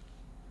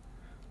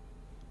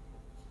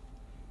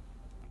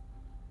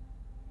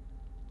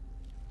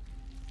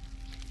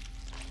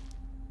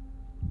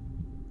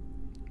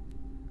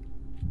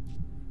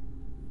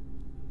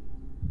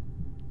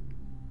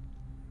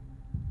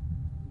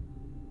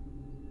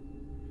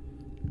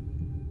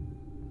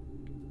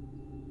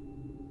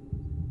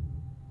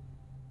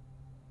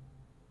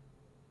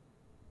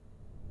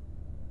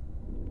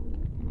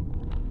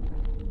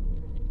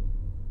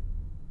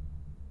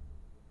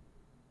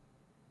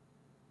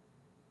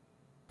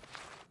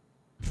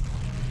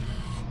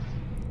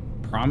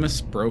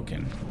 Promise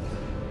broken.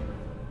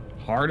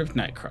 Heart of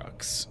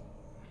Nightcrux.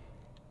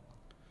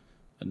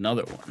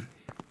 Another one.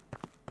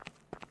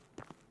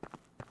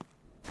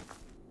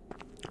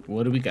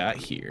 What do we got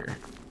here?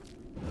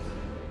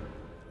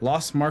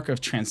 Lost Mark of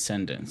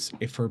Transcendence.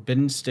 A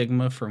forbidden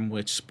stigma from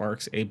which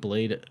sparks a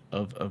blade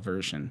of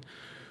aversion.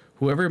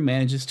 Whoever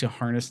manages to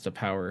harness the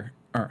power,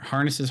 or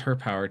harnesses her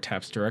power,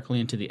 taps directly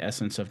into the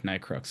essence of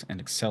Nightcrux and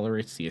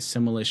accelerates the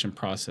assimilation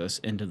process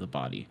into the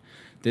body.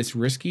 This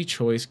risky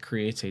choice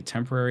creates a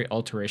temporary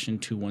alteration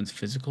to one's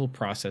physical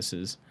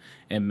processes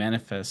and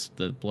manifests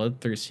the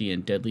bloodthirsty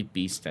and deadly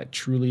beast that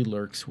truly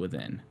lurks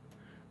within.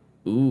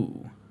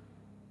 Ooh.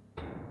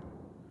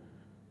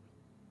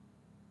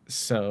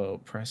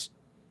 So, press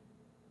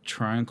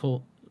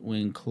triangle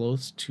when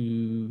close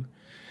to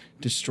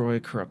destroy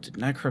corrupted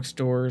Nightcrux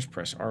doors.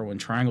 Press R1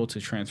 triangle to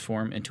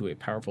transform into a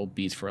powerful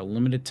beast for a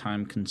limited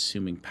time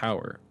consuming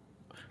power.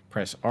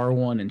 Press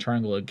R1 and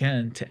triangle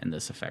again to end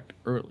this effect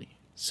early.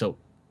 So,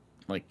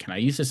 like, can I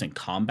use this in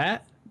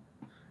combat?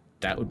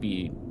 That would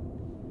be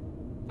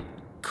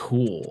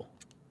cool.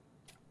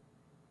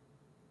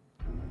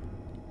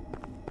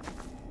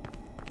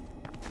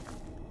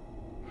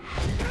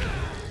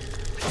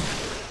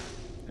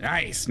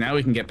 Nice. Now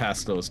we can get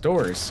past those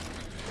doors.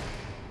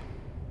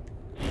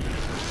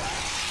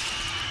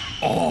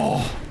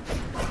 Oh.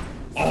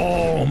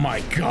 Oh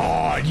my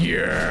God.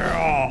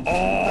 Yeah.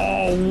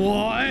 Oh,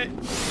 what?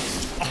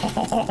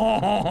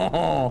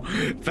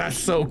 Oh, that's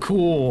so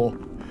cool.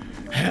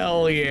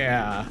 Hell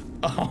yeah.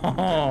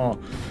 Oh.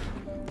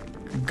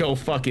 Go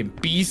fucking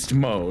beast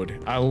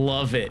mode. I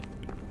love it.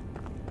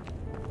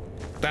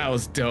 That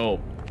was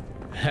dope.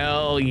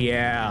 Hell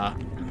yeah.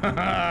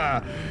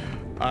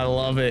 I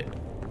love it.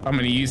 I'm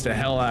gonna use the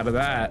hell out of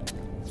that.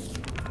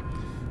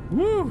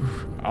 Woo.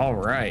 All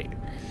right.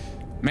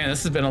 Man,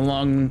 this has been a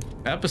long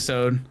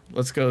episode.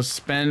 Let's go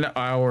spend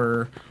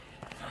our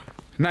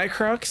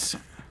Nightcrux,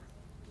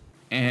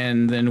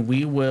 and then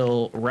we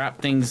will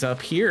wrap things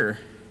up here.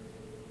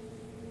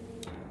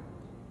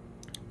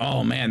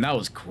 Oh man, that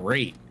was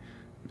great.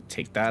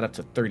 take that up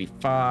to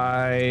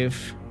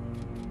 35.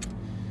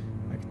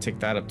 I can take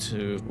that up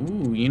to,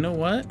 ooh, you know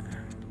what?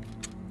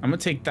 I'm gonna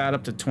take that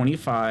up to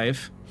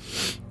 25,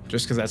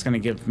 just because that's gonna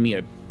give me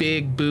a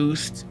big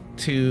boost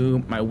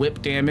to my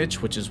whip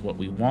damage, which is what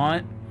we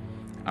want.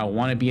 I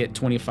want to be at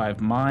 25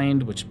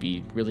 mind, which would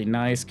be really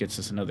nice. Gets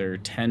us another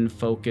 10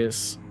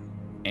 focus,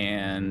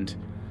 and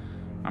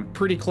I'm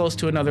pretty close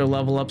to another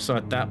level up. So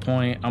at that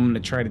point, I'm going to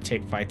try to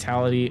take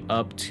vitality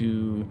up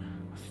to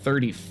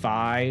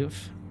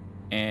 35,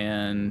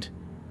 and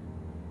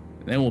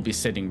then we'll be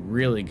sitting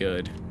really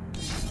good.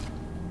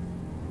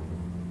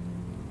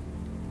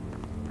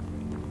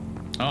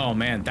 Oh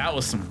man, that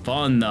was some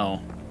fun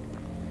though.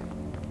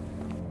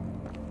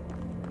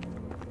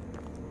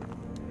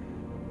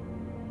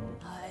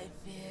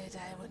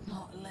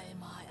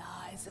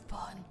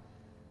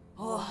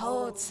 Or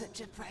hold such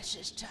a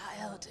precious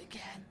child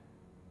again.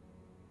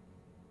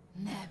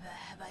 Never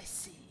have I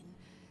seen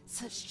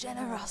such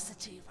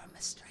generosity from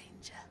a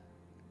stranger.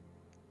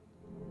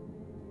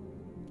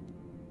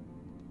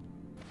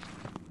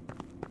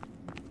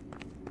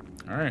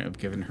 All right, I've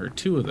given her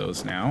 2 of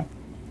those now.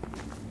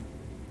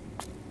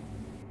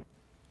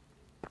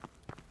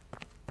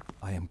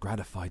 I am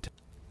gratified.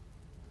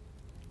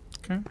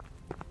 Okay.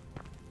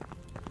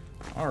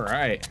 All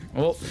right.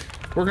 Well,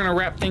 we're gonna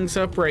wrap things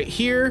up right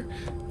here.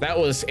 That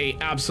was a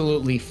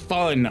absolutely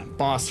fun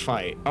boss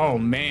fight. Oh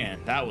man,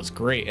 that was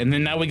great. And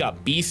then now we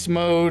got beast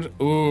mode.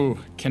 Ooh,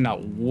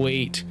 cannot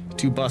wait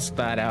to bust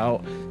that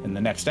out in the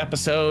next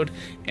episode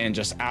and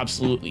just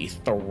absolutely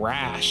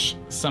thrash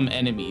some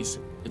enemies.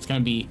 It's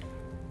gonna be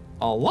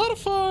a lot of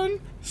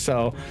fun.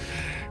 So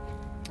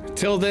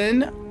till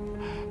then,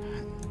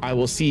 I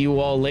will see you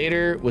all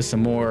later with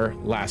some more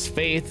Last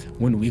Faith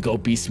when we go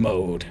beast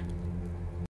mode.